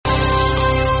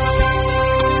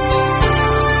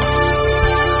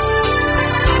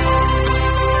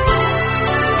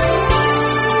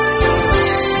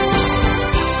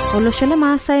olosho le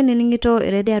Maasai nining'ito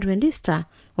erede Adventista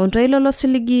ontoilo lo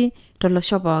siligi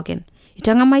tolosho pookin.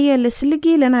 Itang'amayie ele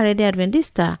siligi lena rede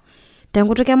Adventista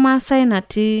tenkutuk e Maasai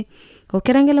natii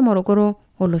orkerenket le Morogoro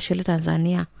olosho le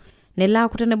Tanzania. Nela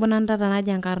kutenebo nantata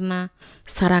naji enkarna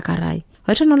Sarakarai.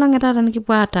 Oitono lang etata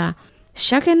nikipuo aata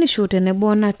Shakenisho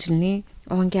tenebo Inatini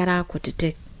Olnkera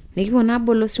kutitik. Nikipuo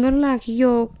nabolo osinkolio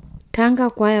lakiyiok Tanga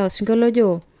kwaya osinkolio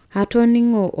ojo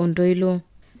atoning'o ontoilo.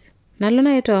 Nalo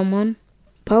na itoomon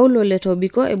Paulo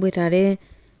letobiko eboitare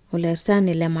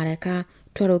olertani le Mareka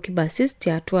twaro ibatisi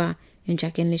tiatua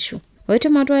Shakenisho.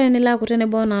 Oitematua nila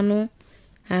kutenebo nanu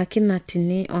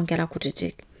Inatini Olnkera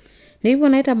kutitik. Nikipuo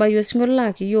naitabayo osinkolio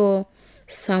lakiyiok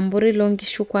Samburi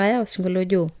lonkishu kwaya osinkolio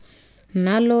ojo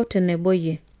nalo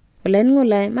teneboyie. Olainining'o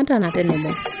lai matana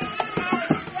tenebo.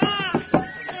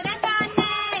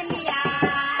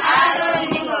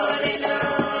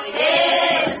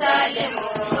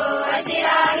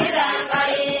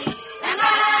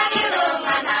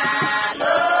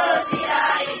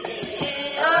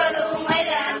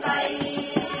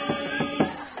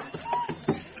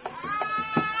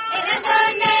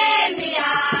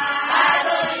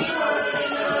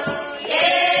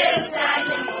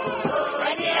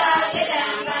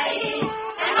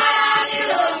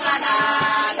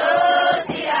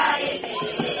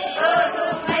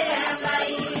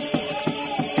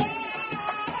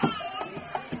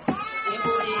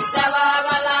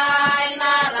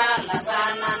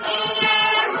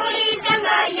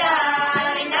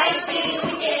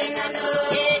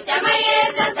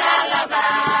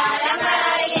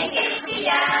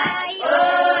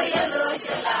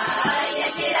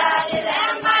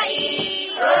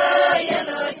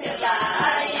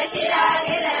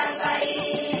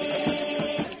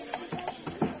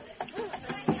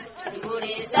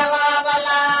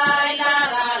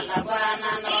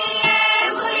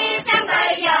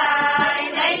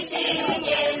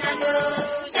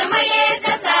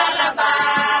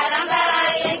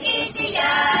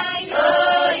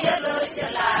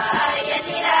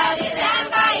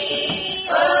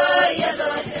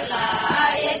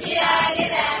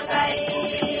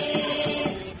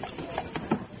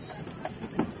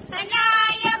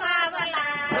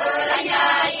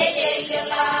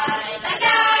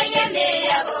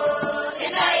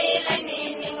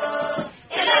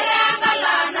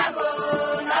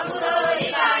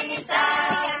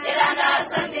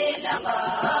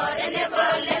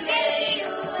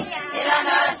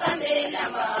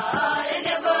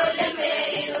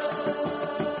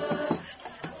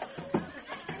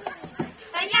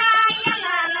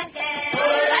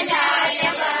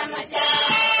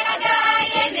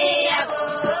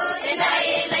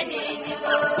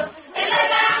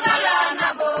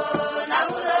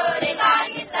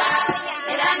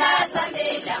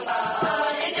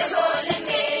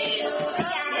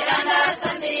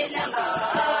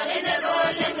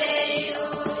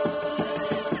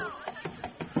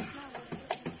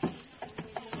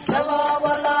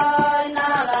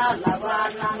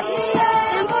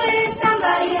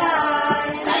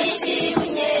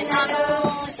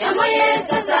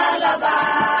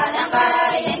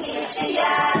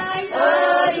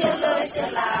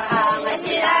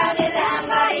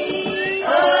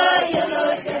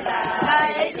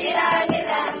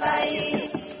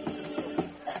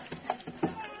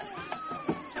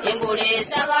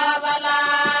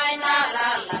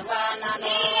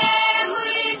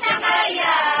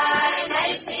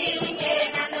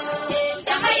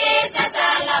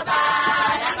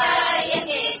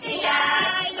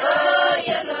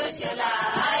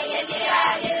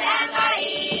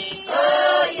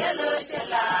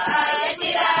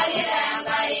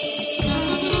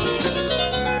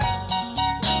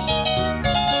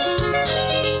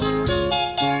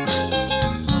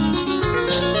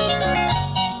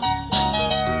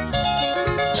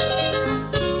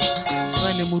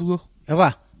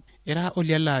 Eva, era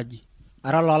olialaji.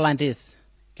 ara lolantis.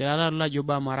 Kera la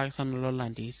joba marak san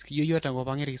lolantis. Kijojo tango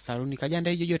pangeri saruni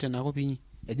kajanda ijojo tena kopinyi.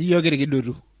 Eji yogiri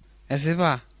kidotu.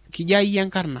 Esipa, kija iya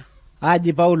enkarna.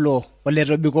 Aji Paulo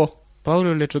oletobiko.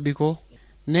 Paulo letobiko.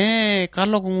 Ne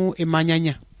kalokungu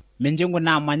imanyanya. Minjingu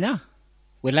na amanya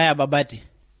wilaya Babati.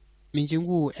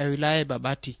 Minjingu wilaya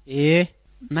Babati.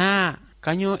 Na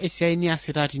kanyo esiai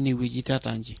niasita tine wueji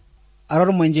tatanji.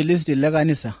 Aror mwenjilisti le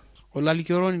kanisa.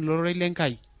 Olalikioroni lorore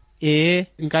lenkai.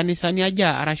 Nkanisani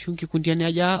aja arashu nkikundiani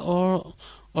aja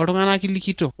oltung'anak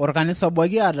kilikito. Orkanisa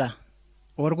bogi ata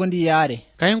orkundi yare.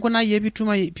 Kainkuna ye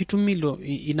pitumilo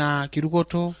ina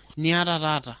kirukoto niata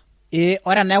tata.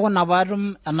 Ore eneeku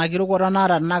napatum ena kirukoto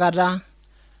naata nakata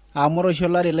amoro oshi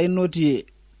olari lainotie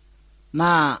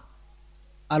naa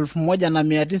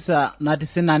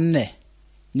 1994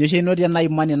 nyoshe inotie na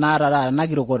imani naara na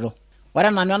kirokoto ore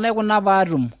nanu enaikuna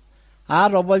paatum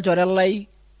aatopo olchore lai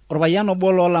orpayian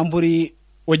obo loolamburi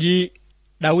oji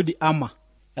Daudi Ama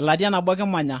elatia nabo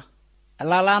kimanya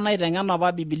elala naiteng'en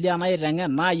apa Biblia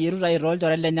naiteng'en nayieru tai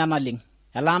tolchore lenye naling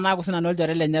elaa naaku sinanu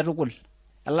olchore lenye tukul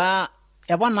elaa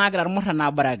epa naagira irmurran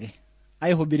abaraki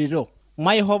aihubirito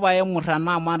maiho pae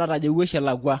murrana amu atajo wueshi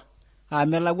elakwa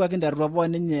melakwa kinterutua apa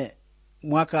ninye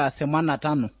mwaka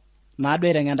 85 naado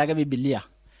aiteng'entake Biblia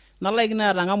nalaikino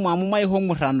atang'amu amu maiho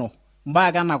murrano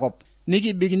mbaa kenakop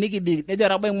nikibik nejo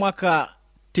tabai mwaka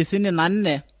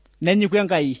 94 nenyiku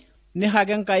Enkai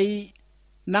nihake Enkai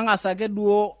nang'asake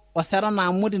duo osera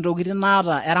naamut intokitin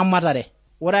naata eramatare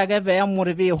ore ake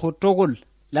peemut piihu tukul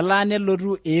lelaa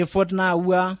nelotu eefot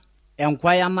naawua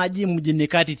enkwaya naji mjini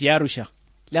kati tiarusha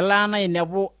lelaa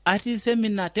nainepu atii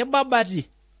semina te Babati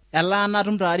elaa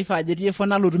natum taarifa ajo etii efo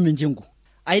nalotu Minjingu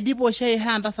aidipo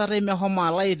shaiha entasat ai mehomo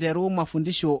alo aiteru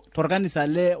mafundisho torkanisa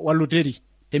le Waluteri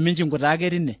te Minjingu taake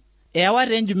tine eewa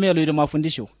te Enjumaa eloito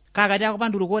mafundisho kakati ake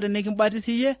panturuko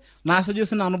tenikimbatisiyie naasuju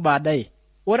sinanu baadaye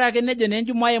ore ake nejo ne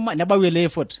Enjumaa nebau ele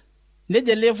efot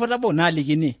nejo ele efot abau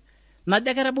naalikini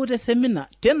najo ketabau te semina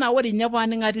tena ore inye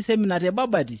paaning atii semina te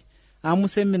Babati amu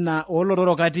semina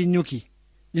oolotorok atii Nyuki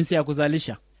jinsi ya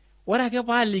kuzalisha ore ake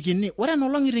paalikini ore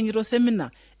enolong iting'ito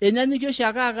semina enyanyuki oshi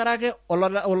ake akarake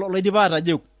oloidipa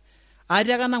atajeu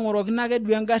atii ake nang'orokino ake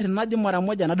duo engarri naji mara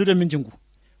moja nadu te Minjingu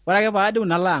ore ake paadeu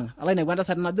nalaang alo ainepu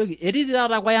entasat najoki etii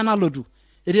taata kwaya nalotu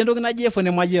etii entoki naji efo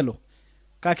nemayiolo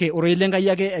kake oroi lenkai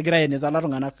ake egira aeneza lelo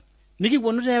tung'anak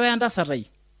nikiponu teewa entasat ai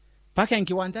paka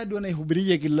enkiwanja duo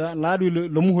naihubirieki laadu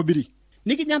lo muhubiri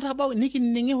nikinya ntabau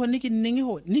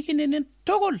nikining'iho nikinenen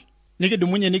tukul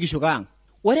nikidumunye nikishuko ang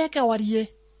ore kewarie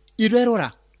itu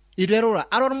erura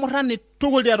ara ormurrani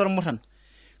tukul tiatua ormurran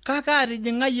kake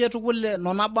atijing'ayie tukul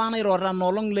nona baa nairota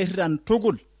nolong lerritan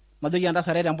tukul najoki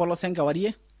entasat tempolos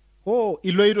enkewarie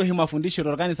iloito oshi mafundisho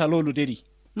torkanisa looluteri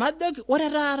najoki ore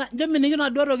taata njo minikino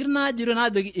duo tokitin naajito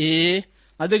najoki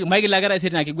najoki maigil ake taisere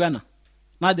ina kiguana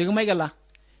najoki maigila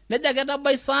nejo ake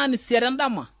tabai saa 9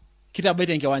 endama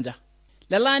kitabaitie enkiwanja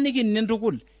lelaa nikinen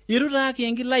tukul itu taake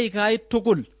enkilaika ai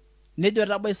tukul nejo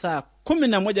tabai saa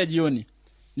 11 jioni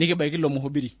nikibaiki ilo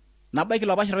muhubiri nabaiki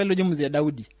ilo paasharai loji Mzee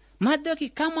Daudi najoki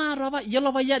kama apa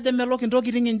yiolo paye ajo melok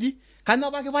intokitin inji kanyoo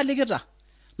apa kipalikita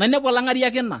nainepu olang'ari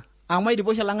ina amu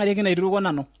aidipo oshi olang'ari ina ituruko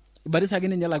nanu ibatisa ake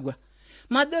ninye lakwa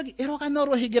najoki ero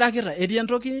kanyoo oshi girakita etii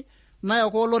entoki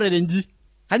nayoko olorere inji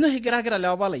kanyoo oshi girakita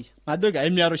lewa palai najoki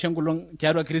aimiaro oshi enkolong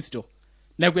tiatua Kristo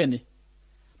nekweni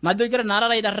najoki ore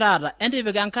naara taata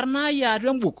entipika enkarna ai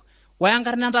atua embuk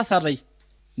wenkarna entasat ai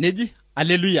neji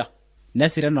aleluya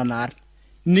nesireno naar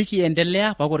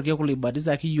nikiendelea pake orkekun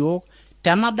loibatisaki yiok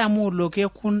tenadamu ilo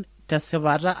kekun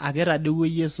tesipata ake etadewuo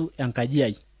Yesu enkaji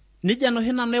ai nija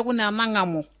enoshi nanu aikuna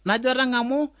enang'amu najo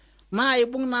tang'amu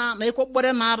naibung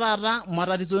naikobore naa taata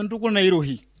matatizo tukul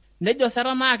nairohi nejo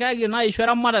sera naa keagi naisho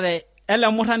eramatare ele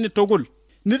murrani tukul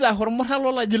nitaho ormurra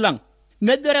lolaji lang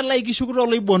nejo ore lai kishukito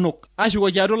loibonok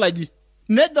ashukoki atua olaji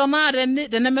nejo naa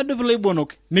tenemedup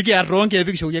loibonok nikiar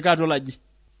toonkeepik kishukoki atua olaji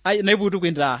naiputuku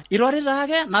intaa irori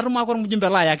taake natum ake ormujumbe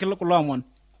laayaki kulo omon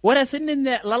ore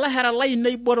sininye lalahera lai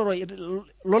neibororo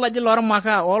lolaji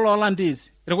lormakaa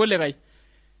oloolantis irkulikae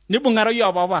nibung'aro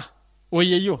yio papa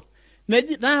oyeyio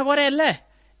neji naa ore ele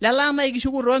lelaa nai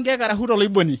kishuku toonkeek arashu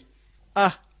toloiboni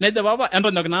nejo papa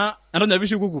entonyok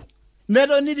pishukuku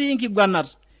netoni tii nkiguanat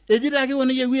ejito ake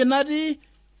woni ewuei natii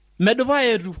medupa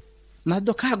etu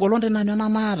najo kaagolon nanu ena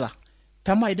naata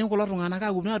pemaidim kulo tung'anak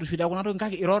aaponu atushutia kuna tokitin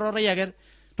kake irorotai ake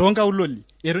toonkauloli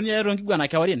etoni ake toonkiguana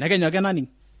kewarie nekenyoke naning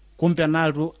kumbe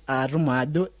naaltu atum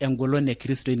ajo engolon e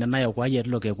Kristo ina nayokuayie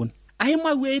tilo kekun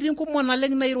aima wueitin kumok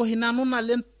naleng nairohi nanu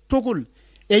naleng tukul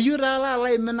eyieu taa alo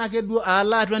aimin ake duo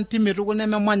alo atua ntimi tukul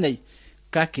nememanyai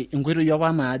kake enkoitoi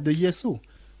apa naajo Yesu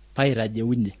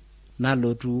paitajeunye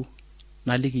nalotu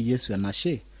naliki Yesu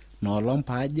enashe noolong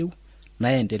paajeu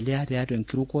naendelea tiatua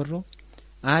enkirukoto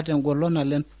aata engolon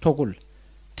naleng tukul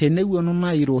tenewuonu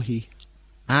nairohi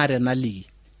naata naliki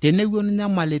tenewuonu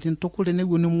nyamalitin tukul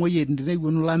tenewuonu moyiaritin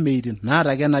tenewuonu lameitin naata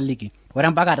ake naliki ore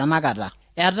mpaka tenakata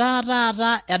etaa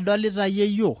taata edolita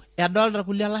yeyio edolta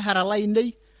irkulie lahara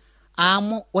lainei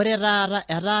amu ore taata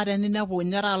etaa teninepu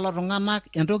nyara alo tung'anak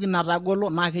entoki natagolo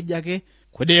naa keji ake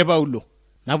kode Paulo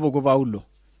napuku Paulo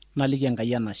naliki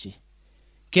Enkai enashe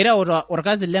kireuta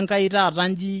orkasi lenkai taata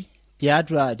nji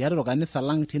tiatua kanisa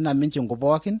lang tina Minjingu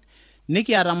pookin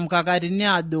nikiata mkakatini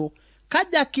ajo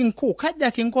kaja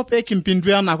kinko pee kimpindu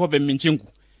enakop e Minjingu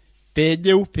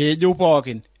peejeu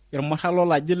pookin irmurra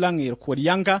lolaji lang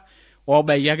irkorianga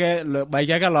obaiki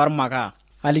ake lormakaa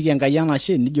aliki Enkai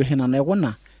enashe nijo oshi nanu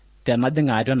aikuna tenajing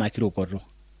atua ena kirukoto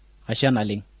ashe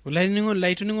naleng. Ulainingo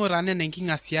laituningo rane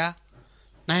nenkingasia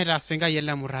naitasenga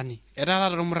yele murani.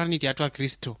 Etata murani tiatua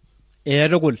Kristo.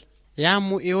 Tukul.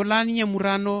 Yamu eolani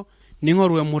murano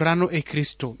ningorwe murano e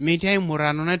Kristo. Metia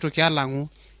murano naitoki alangu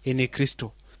ene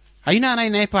Kristo. Aina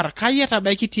naipar kayeta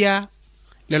bakitia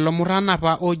lelo murana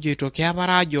pa ojeto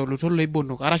kiapara ajo lutolo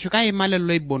ibonok arashu kai male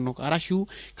lo ibonok arashu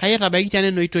kayeta bakitia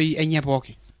neno itoi enye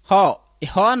pooki.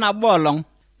 Ho na bolong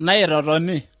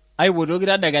nairotoni aiwoto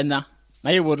kitadekenya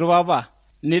naiwoto papa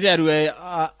niteru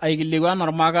aikilikuan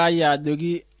ormakai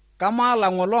ajoki kama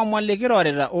lang'olo omon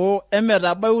likirorita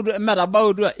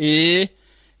emetabautua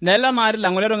nele naari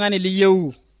lang'ole tung'ani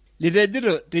liyieu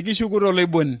litejito tikishukuto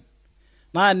loiboni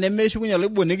naa nemeshukunye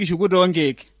loiboni kishuku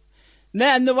toonkeek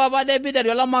neenyu papa de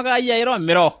piteru olamakai airo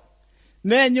miro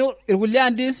neenyu irkulie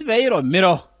andis peiro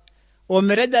miro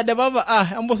ometeja de papa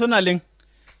embusu naleng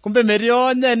kumbe metii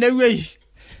onye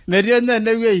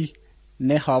enewei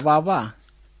neho papa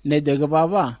nejoki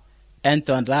papa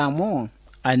entonta amu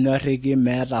anyorriki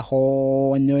meeta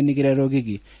hoo nyoo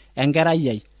nikirerokiki enkerai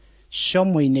ai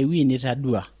shomo inewueji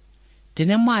nitadua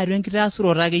tenemaari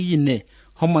enkitaasuroto akeyie ine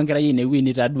homo enkerai inewueji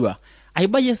nitadua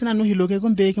aibayie sinanu hiloke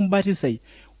kumbe kimbatisai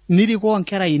nirikoo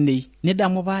nkera inei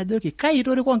nidamu paajoki kai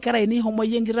itorikoo nkera inei homo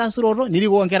yie enkitaasuroto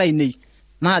nirikoo nkera inei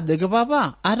naajoki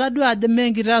papa atadua ajo mee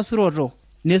enkitaasuroto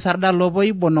nisarda lopo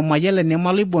ibono mayele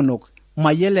nimalo ibonok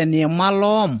mayele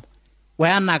nimaloom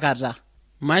weanakata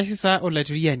maisisa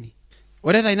olatiriani.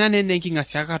 Ore taina nene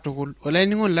kingasia katukul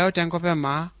olainingo lao tenkop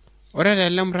ema ore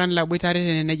tele mran laboitare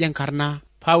teneneje enkarna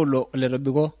Paulo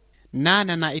oletobiko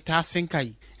nena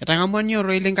itasenkai etangamoni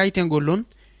oro ile ngai tengolon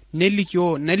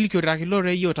nelikio takilo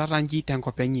reyo tatanji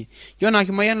tenkop enye yona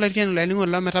kimayan latiriani olainingo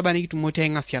lao metabani kitumote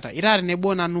ngasiata irare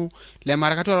nebo nanu le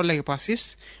marakatu oro le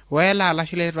kipasis wela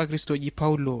alashile etwa Kristo ji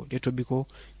Paulo letobiko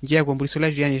nje kwa mburiso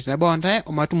latiriani tenebo ntae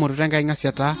omatumoto tenkai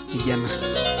ngasiata ijana.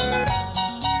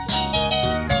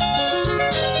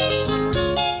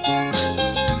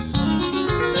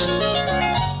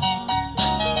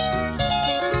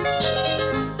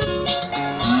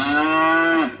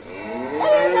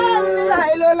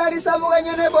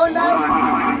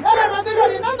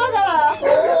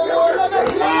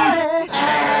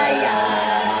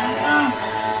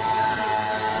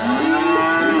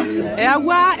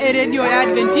 Ewa radio ya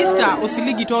Adventista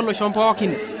osiligi tolo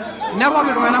shompookin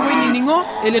nepoki tung'anak oinining'o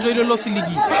eletoilo lo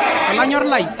siligi olanyor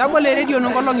lai tabole radio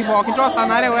nongolongi pookin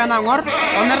toosanare wenang'or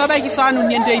ometabaiki saa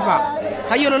uni enteipa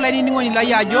tayiolo lainining'oni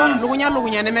lai ajo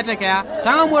lukunya nemetekea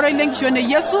tang'amuoro ile nkishon e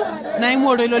Yesu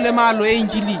naimuoro ilo lemaalo e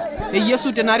injili e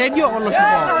Yesu tena radio olosho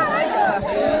pookin.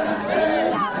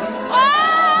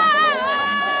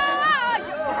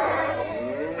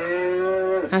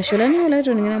 Ashulani wala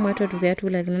toningina matu tukiatu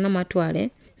lakini na matuare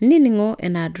niningo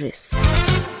en address.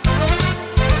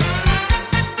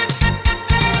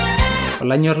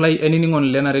 Olanyor lai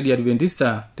eniningon lena radio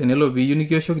Adventista tenelo biyu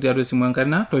nikiosho kitiatu simu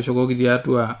enkarna toshoko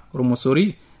kitiatua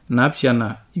ormosori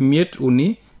napshana imiet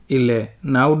uni ile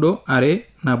naudo are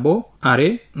nabo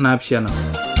are napshana.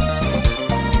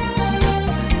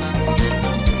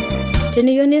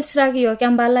 Teniyoni siragio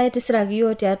kambala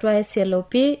itisiragio tiatua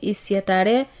SLOP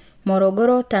isietare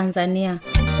Morogoro, Tanzania.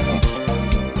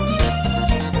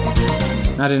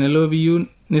 Na tenelo biyu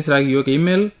nisiragio ke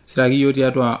email siragio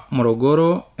tiatua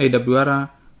Morogoro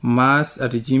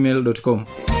awr@gmail.com.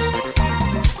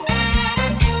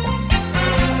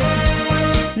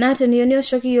 Na teniyoni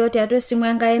oshokio tiatua simu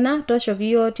enkaina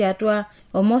toshokio tiatua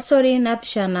omosori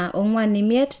napishana ong'wan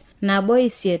imiet nabo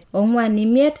isiet ong'wan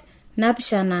imiet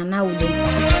napishana naudo.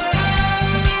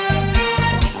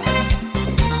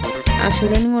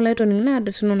 Ashulani ngolai toningina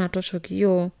adesuno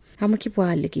natoshokiyo amukipo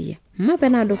alikiye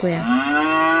mapena doko ya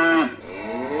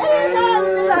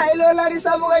ilo la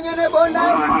risabu ganyone bonda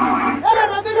era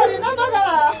rabiro ni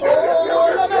namagara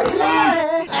lo bakile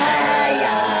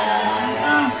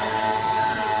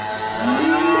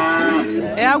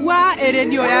Ewa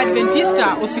radio ya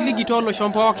Adventista osiligi tolo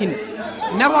shompookin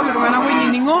nepoki tung'anak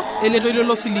oinining'o eletoilo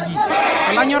lo siligi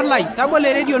olanyor lai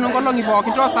tabole radio nongolongi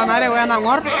pookin toosanare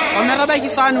wenang'or ometabaiki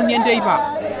saa uni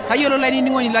enteipa tayiolo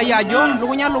lainining'oni lai ajo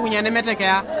lukunya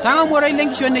nemetekea tang'amuoro ile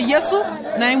nkishon e Yesu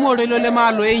naimuoro ilo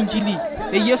lemaalo e injili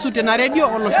e Yesu tena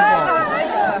radio olosho pookin.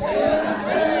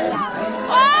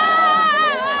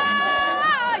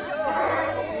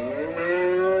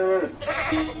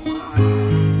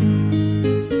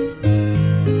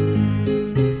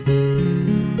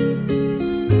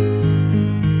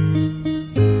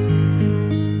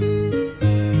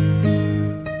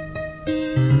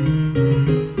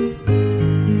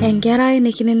 Enkera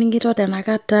nikiningito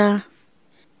tenakata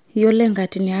yiolo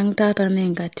enkatini ang tata na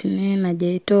enkatini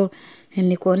najeito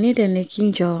enikoni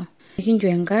tenikincho kincho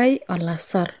Enkai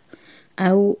olasar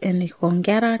au eniko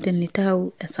nkera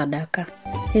tenitau esadaka.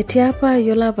 Etii apa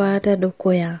yiolo apa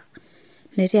tedukuya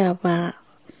netii apa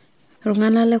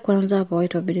iltung'anak le kwanza apa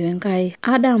oitobiru Enkai,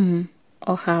 Adamu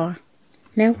o Hawa.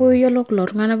 Neeku yiolo kulo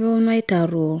tung'anak peeponu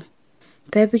aitaruo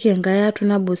peepik Enkai atua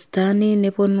ina bustani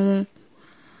neponu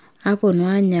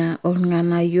anya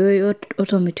orng'anayioi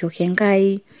otomitioki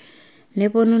Enkai,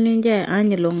 neponu ninche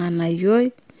anya ilo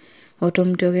ng'anayioi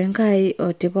otomitioki Enkai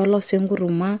otipolos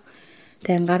enkurma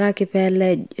tenkaraki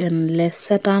peelej le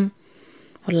Satan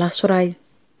olasurai.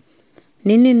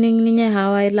 Ninining ninye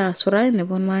Hawa ilo asurai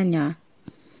neponu anya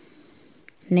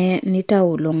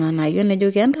nitau ilo ng'anayioi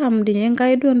nejoki entam dii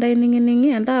Enkai duo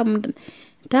ntaining'ining'i entam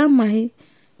tama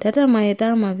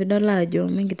piidol ajo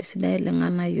menkiti sidai ele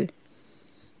ng'anayioi.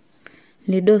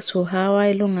 Nidosu Hawa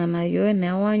ilo ng'anayioi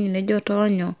newanyu nejo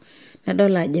toonyo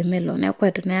nedol ajo emelok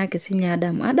nekwet neyaki sinye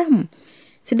Adamu,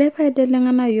 sidai pae ele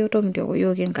ng'anayioi otomitioki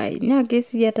yiok Enkai, nyaaki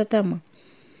siyie tetema.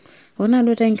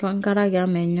 Onaduo tenkaraki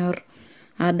menyorr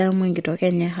Adamu enkitok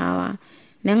enye Hawa,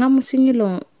 neng'amu sinye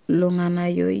ilo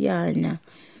ng'anayioi anya.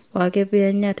 Wake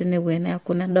peenya tinewueji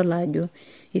neeku nedol ajo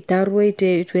itaruo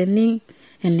itu ening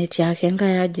enetiaka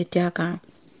Enkai ajo tiaka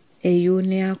eyieu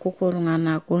neeku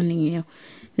iltung'anak oning'o.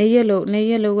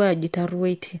 Neyiolou ajo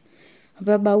itaruoitie.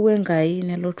 Opebau Enkai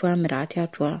nelotu amiraa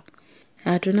tiatua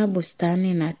ina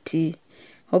bustani natii.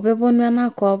 Opeponu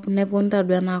enakop neponu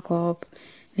taduo enakop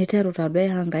niteru taduo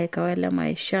aihangaika wele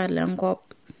maisha lenkop.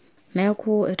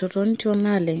 Neeku etotonitio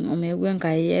naleng omeyeu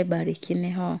Enkai aibariki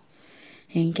neho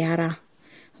inkera.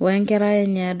 Wenkera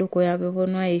enye edukuya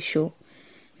peeponu aisho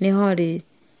nihori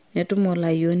netum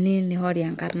olayioni nihori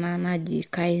enkarna naji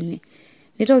Kaini.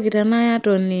 Nitoki tena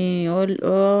atoni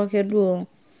okeduo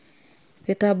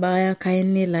pitabaya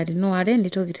Kaini ilarin 2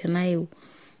 nitoki tena aiu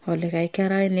olikae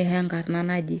kerai niho enkarna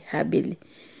naji Habili.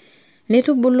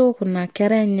 Nitubulu kuna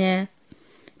kera enye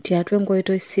tiatua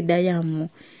enkoitoi sidai amu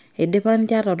idipa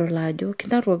ninche atodol ajo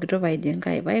kitaruokito paidi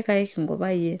Enkai, paikai kinko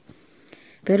payie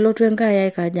pelotu Enkai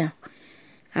aikaja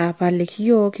apaliki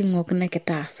yiok ing'ok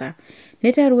nekitaasa.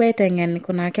 Niteru aiteng'en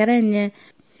kuna kera enye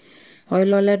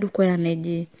oilo ledukuya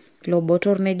neji ilo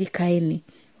botor neji Kaini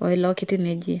oilo kiti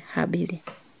neji Habili.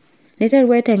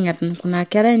 Niteru aiteng'en kuna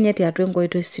kera enye tiatua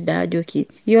enkoitoi sidai ajoki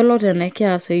yiolo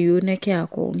tenekias eyieu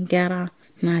nekiaku nkera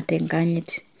naata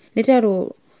enkanyit.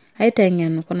 Niteru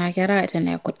aiteng'en kuna kera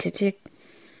tenekutitik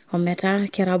ometaa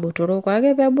kera botorok.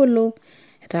 Ake peebulu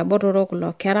etaa botorok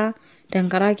kulo kera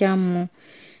tenkaraki amu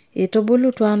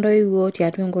itubulutua ntoiwuo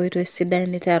tiatua enkoitoi sidai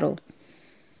niteru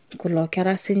kulo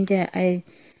kera sinche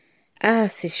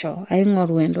aasisho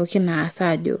aing'oru entoki naas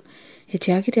ajo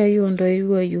etiakitia yiok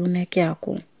ntoiwuo eyieu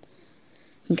nekiaku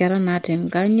nkera naata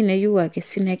enkanyit neyieu ake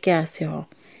sii nekiasisho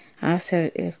aas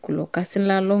kulo kasin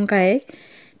loonkaik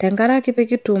tenkaraki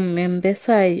pekitum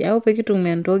empesai au pekitum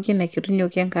entoki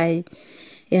nekitunyokie Enkai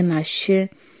enashe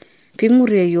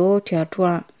ping'urie yiok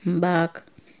tiatua mbak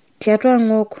tiatua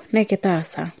ng'ok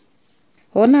nekitaasa.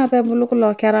 Ona peebulu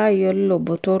kulo kera yiolo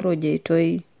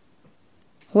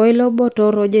ilo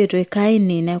botor ojeitoi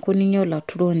Kaini neeku ninye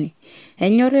olaturoni.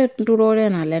 Enyor enturore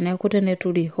naleng neeku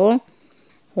teneturisho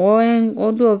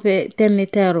oduo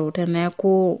teniteru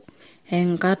teneeku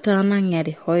enkata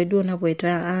nang'erishoi duo napuoito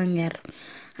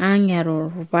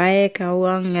ang'eru irpaek au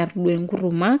ang'er duo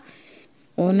enkurma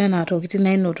onena tokitin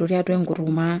nainoto tiatua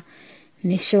enkurma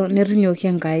netunyokie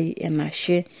Enkai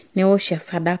enashe newosh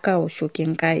esadaka awoshoki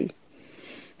Enkai.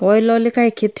 Oilo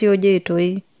likae kiti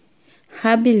ojeitoi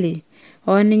Habili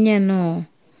oninye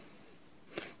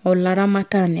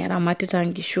olaramatani eramatita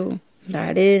nkishu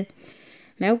ntare.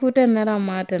 Neeku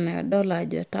teneramat tenedol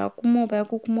ajo etaa kumok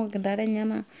peeku kumok intare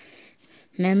enyenak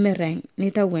nemirr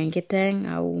nitau enkiteng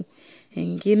au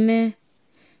enkine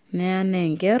neya naa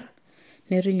enkerr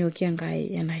netunyokie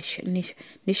Enkai enashe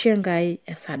nisho Enkai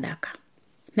esadaka.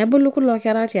 Nebulu kulo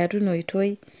kera tiatua ina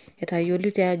oitoi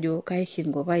etayiolito ajo kai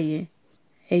kinko payie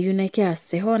eyieu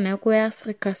nekias hoo neeku eas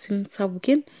irkasin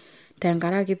sapukin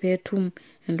tenkaraki peetum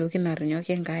entoki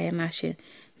natunyokie Enkai enashe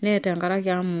nee tenkaraki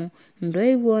amu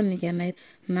ntoiwuo ninche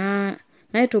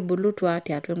naitubulutua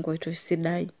tiatua enkoitoi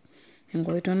sidai.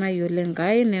 Enkoitoi nayiolo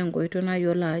Enkai naa enkoitoi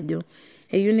nayiolo ajo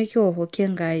eyieu nekiwoshoki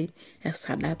Enkai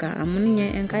esadaka amu ninye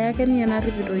Enkai ake ninye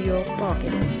narripito yiok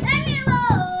pookin.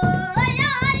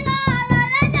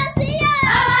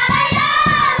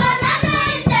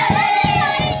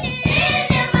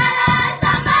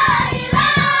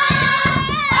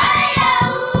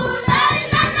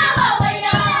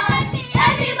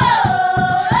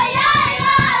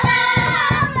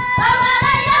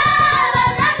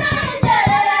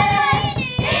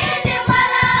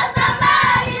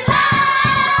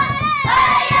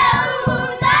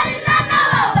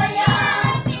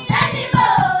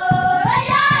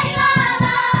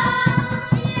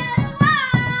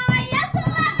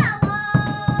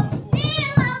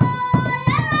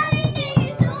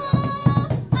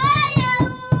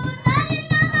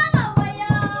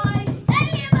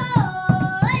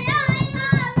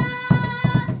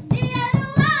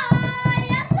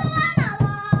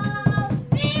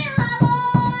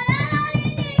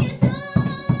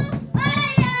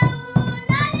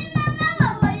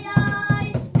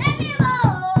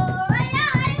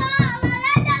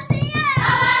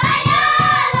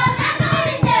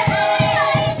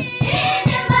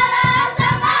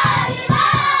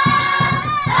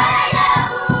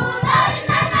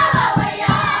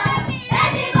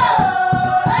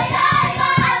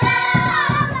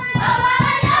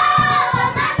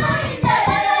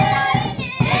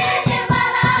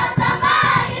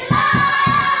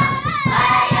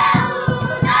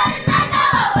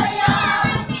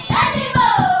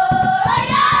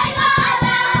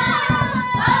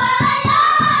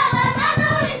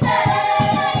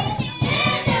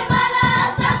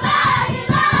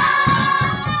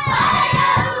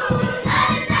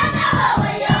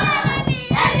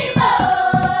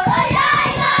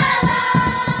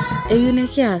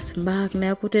 mikias mbak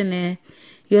neeku tene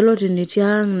yioloti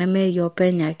nitiang nemeeyio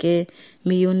openy ake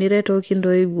miyieu niretoki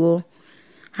ntoiwuo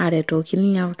aretoki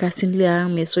ninye orkasin liang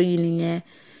mesuji ninye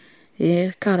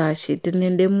karashi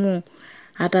tinendemu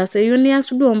ataasa eyieu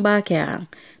nias duo mbaa keang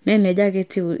neneja ake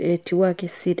etiu ake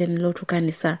sii tenilotu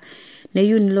kanisa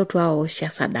neyieu nilotu awosh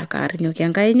sadaka arinyoki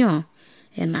Enkai nyoo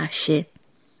enashe.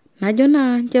 Najo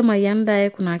naa nche mayiandae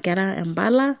kuna kera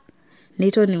embala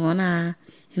neitoning'o naa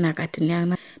Inakatini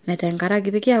ang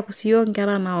netenkaraki pikiaku siyiok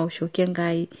nkera naoshoki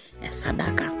Enkai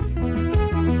esadaka.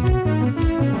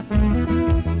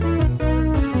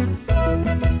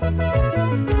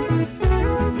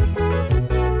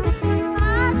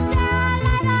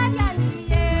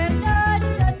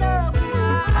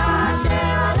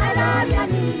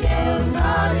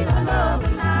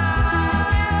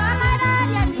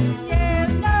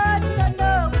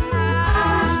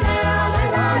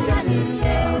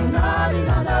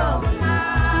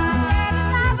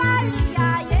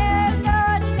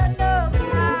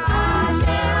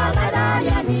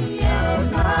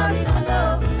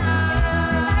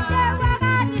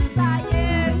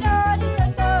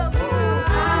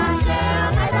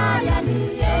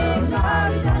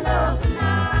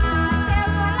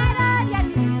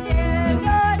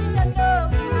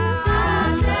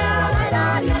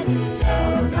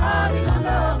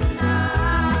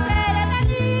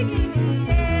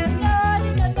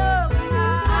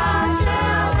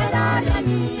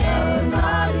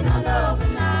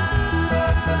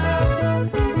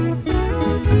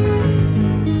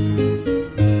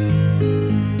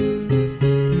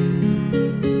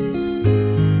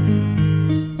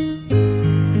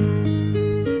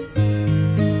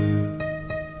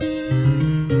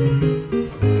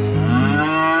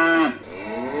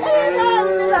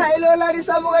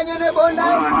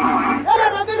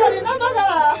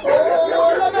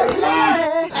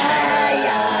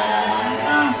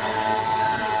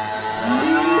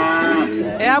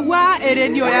 Eawua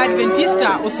eredio ya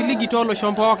Adventista osiligi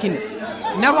tolosho pookin.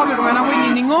 Nepoki iltung'anak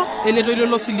oinining'o eletoilo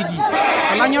losiligi.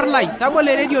 Olanyor lai,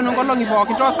 tabolo eredio nonkolong'i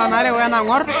pookin toosanare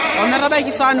wenang'or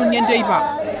ometabaiki saa 4 enteipa.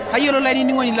 Kayiolo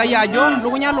lainining'oni lai ajo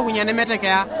lukunya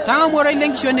nemetekeya. Tang'amu ortoilo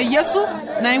lenkishon e Yesu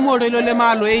naimu ortoilo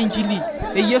lemaalo e Injili.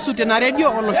 E Yesu tena redio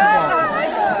olosho pookin.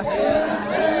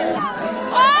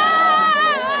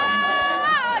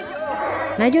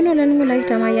 Najo nolaning'o lai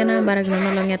tamayiana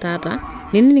barakinono nolong'e taata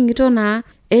ninining'ito naa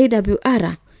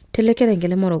AWR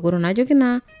telekerengele Morogoro najoki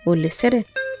naa olesere.